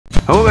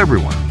Hello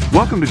everyone,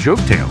 welcome to Joke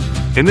Tale.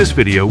 In this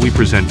video we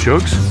present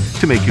jokes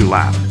to make you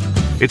laugh.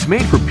 It's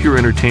made for pure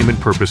entertainment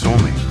purpose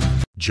only.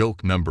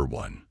 Joke number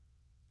 1.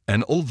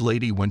 An old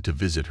lady went to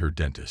visit her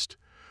dentist.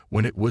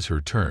 When it was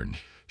her turn,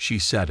 she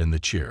sat in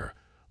the chair,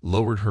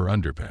 lowered her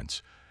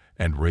underpants,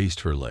 and raised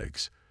her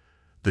legs.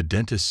 The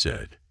dentist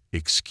said,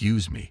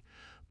 "Excuse me,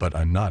 but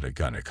I'm not a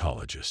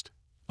gynecologist."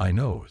 "I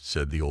know,"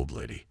 said the old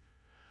lady.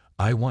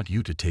 "I want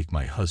you to take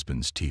my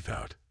husband's teeth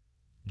out."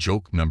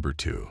 Joke number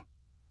 2.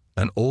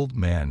 An old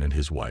man and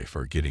his wife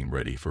are getting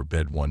ready for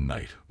bed one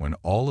night when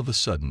all of a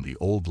sudden the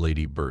old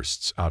lady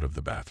bursts out of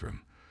the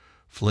bathroom,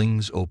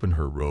 flings open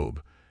her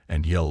robe,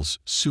 and yells,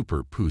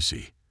 "Super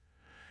pussy."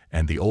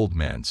 And the old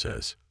man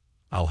says,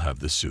 "I'll have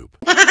the soup."